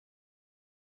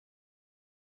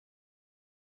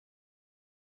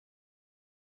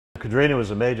Katrina was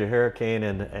a major hurricane,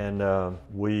 and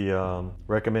we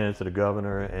recommended to the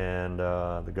governor, and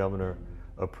the governor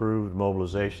approved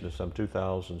mobilization of some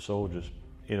 2,000 soldiers.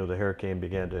 You know, the hurricane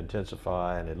began to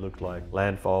intensify, and it looked like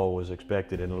landfall was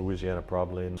expected in Louisiana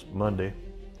probably on Monday.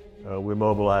 We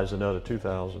mobilized another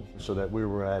 2,000, so that we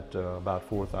were at about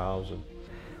 4,000.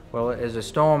 Well, as the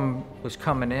storm was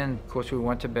coming in, of course, we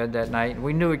went to bed that night.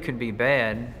 We knew it could be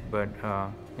bad, but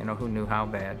you know, who knew how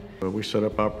bad? We set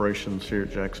up operations here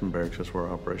at Jackson Barracks. That's where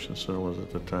our operations center was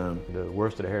at the time. The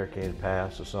worst of the hurricane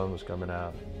passed, the sun was coming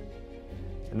out,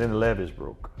 and then the levees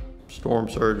broke. Storm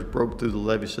surge broke through the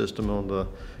levee system on the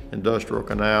industrial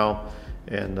canal,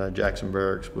 and Jackson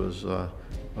Barracks was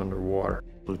underwater.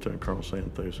 Lieutenant Colonel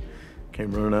Santos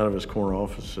came running out of his corner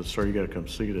office and said, "Sir, you got to come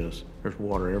see this. There's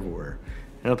water everywhere."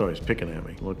 And I thought he was picking at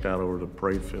me. Looked out over the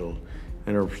parade field,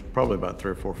 and there was probably about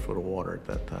 3 or 4 foot of water at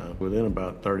that time. Within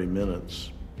about 30 minutes,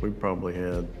 we probably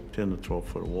had 10 to 12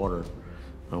 foot of water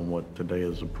on what today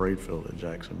is the parade field at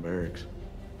Jackson Barracks.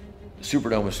 The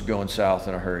Superdome was going south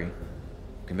in a hurry.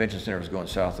 Convention Center was going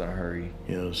south in a hurry.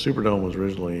 Yeah, the Superdome was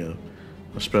originally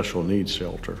a special needs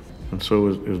shelter, and so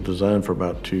it was designed for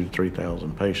about 2,000 to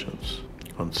 3,000 patients.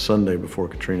 On Sunday before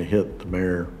Katrina hit, the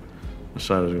mayor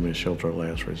decided it was going to be a shelter of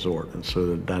last resort, and so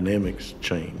the dynamics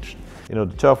changed. You know,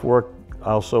 the tough work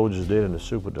our soldiers did in the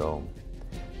Superdome,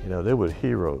 you know, they were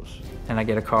heroes. And I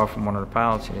get a call from one of the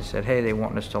pilots, and he said, "Hey, they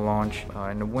want us to launch."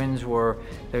 And the winds were,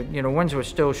 winds were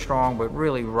still strong, but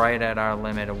really right at our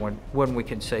limit of when we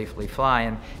could safely fly.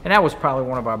 And that was probably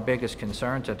one of our biggest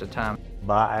concerns at the time.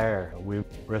 By air, we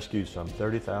rescued some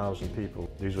 30,000 people.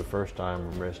 These were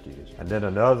first-time rescues. And then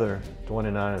another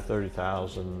 29 or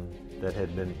 30,000 that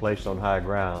had been placed on high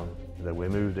ground that we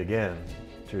moved again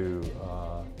to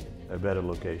a better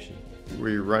location.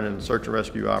 We were running search and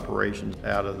rescue operations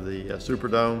out of the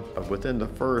Superdome. Within the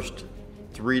first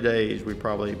 3 days, we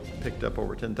probably picked up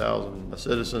over 10,000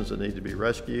 citizens that need to be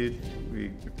rescued.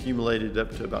 We accumulated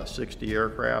up to about 60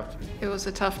 aircraft. It was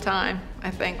a tough time,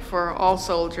 I think, for all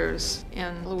soldiers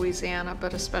in Louisiana,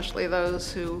 but especially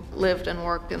those who lived and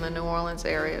worked in the New Orleans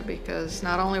area, because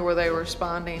not only were they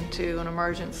responding to an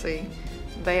emergency,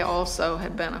 they also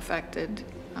had been affected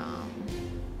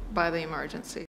by the emergency.